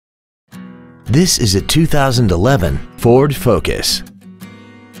This is a 2011 Ford Focus.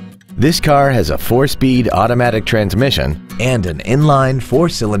 This car has a 4-speed automatic transmission and an inline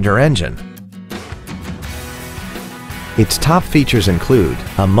 4-cylinder engine. Its top features include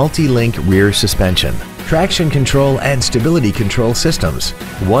a multi-link rear suspension, traction control and stability control systems,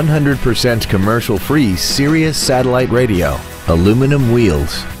 100% commercial-free Sirius satellite radio, aluminum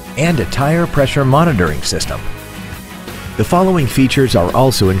wheels, and a tire pressure monitoring system. The following features are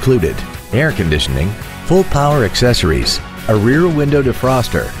also included: air conditioning, full power accessories, a rear window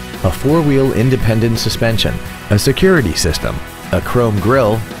defroster, a 4-wheel independent suspension, a security system, a chrome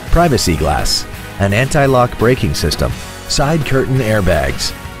grille, privacy glass, an anti-lock braking system, side curtain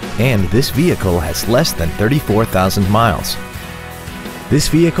airbags, and this vehicle has less than 34,000 miles. This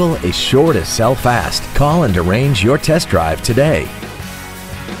vehicle is sure to sell fast. Call and arrange your test drive today.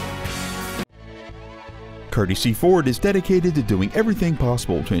 Courtesy Ford is dedicated to doing everything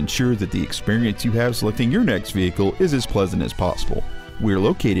possible to ensure that the experience you have selecting your next vehicle is as pleasant as possible. We're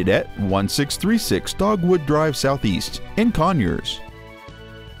located at 1636 Dogwood Drive Southeast in Conyers.